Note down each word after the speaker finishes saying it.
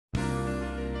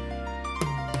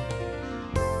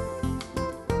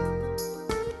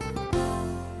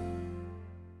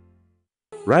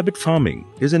Rabbit farming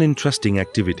is an interesting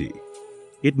activity.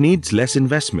 It needs less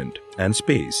investment and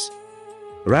space.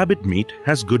 Rabbit meat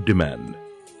has good demand.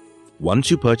 Once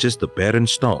you purchase the parent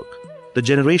stock, the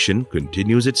generation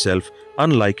continues itself,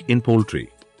 unlike in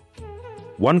poultry.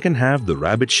 One can have the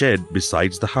rabbit shed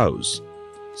besides the house,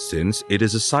 since it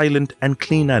is a silent and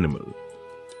clean animal.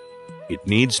 It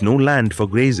needs no land for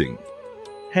grazing.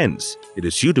 Hence, it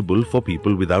is suitable for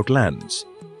people without lands.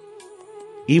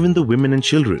 Even the women and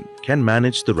children can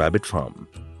manage the rabbit farm.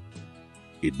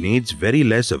 It needs very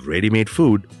less of ready-made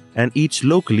food and eats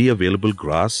locally available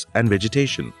grass and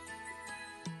vegetation.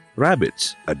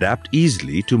 Rabbits adapt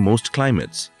easily to most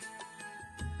climates.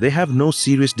 They have no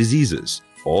serious diseases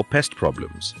or pest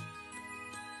problems.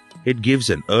 It gives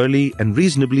an early and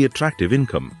reasonably attractive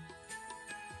income.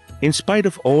 In spite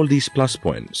of all these plus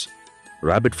points,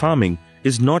 rabbit farming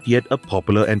is not yet a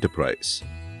popular enterprise.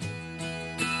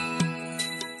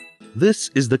 This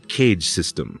is the cage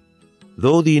system.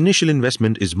 Though the initial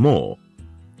investment is more,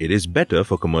 it is better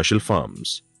for commercial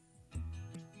farms.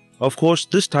 Of course,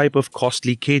 this type of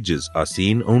costly cages are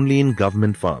seen only in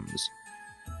government farms.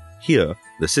 Here,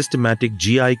 the systematic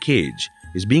GI cage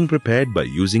is being prepared by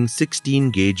using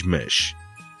 16-gauge mesh.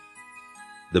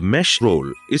 The mesh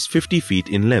roll is 50 feet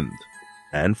in length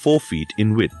and 4 feet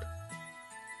in width.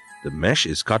 The mesh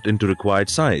is cut into required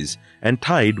size and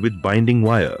tied with binding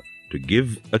wire to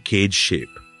give a cage shape.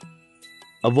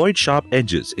 Avoid sharp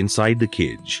edges inside the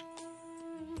cage.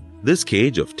 This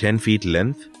cage of 10 feet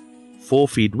length, 4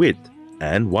 feet width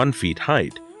and 1 feet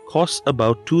height costs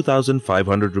about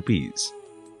 2,500 rupees.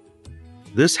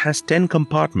 This has 10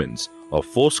 compartments of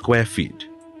 4 square feet.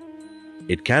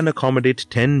 It can accommodate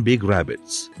 10 big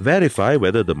rabbits. Verify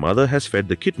whether the mother has fed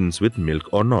the kittens with milk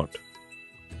or not.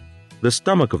 The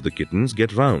stomach of the kittens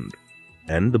get round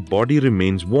and the body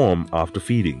remains warm after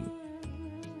feeding.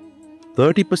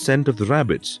 30% of the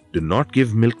rabbits do not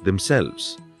give milk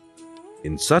themselves.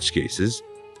 In such cases,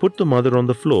 put the mother on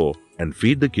the floor and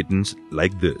feed the kittens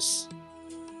like this.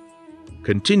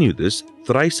 Continue this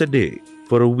thrice a day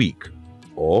for a week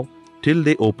or till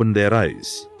they open their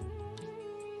eyes.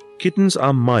 Kittens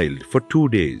are mild for 2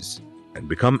 days and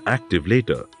become active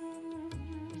later.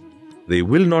 They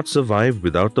will not survive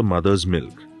without the mother's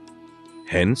milk.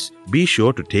 Hence, be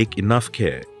sure to take enough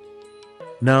care.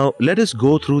 Now, let us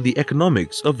go through the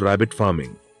economics of rabbit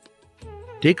farming.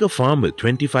 Take a farm with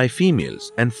 25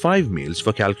 females and 5 males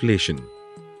for calculation.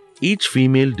 Each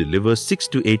female delivers 6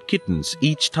 to 8 kittens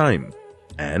each time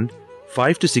and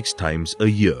 5 to 6 times a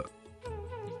year.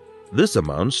 This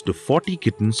amounts to 40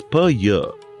 kittens per year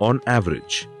on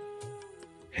average.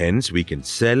 Hence, we can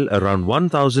sell around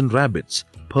 1,000 rabbits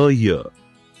per year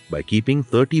by keeping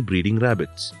 30 breeding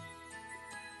rabbits.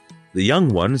 The young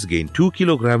ones gain 2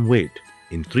 kg weight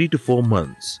in 3 to 4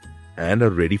 months and are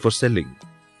ready for selling.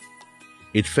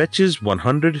 It fetches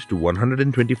 100 to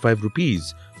 125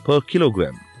 rupees per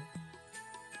kilogram.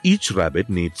 Each rabbit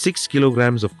needs 6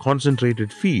 kilograms of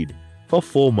concentrated feed for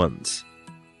 4 months.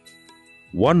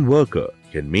 One worker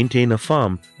can maintain a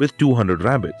farm with 200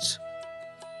 rabbits.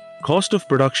 Cost of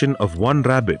production of one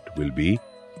rabbit will be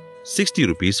 60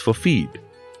 rupees for feed,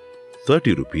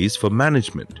 30 rupees for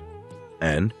management,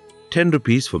 and 10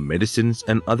 rupees for medicines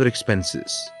and other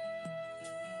expenses.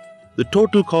 The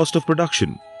total cost of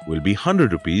production will be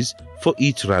 100 rupees for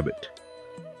each rabbit.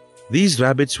 These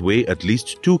rabbits weigh at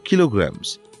least 2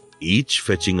 kilograms, each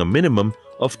fetching a minimum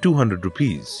of 200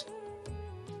 rupees.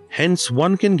 Hence,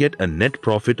 one can get a net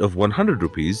profit of 100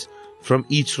 rupees from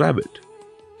each rabbit.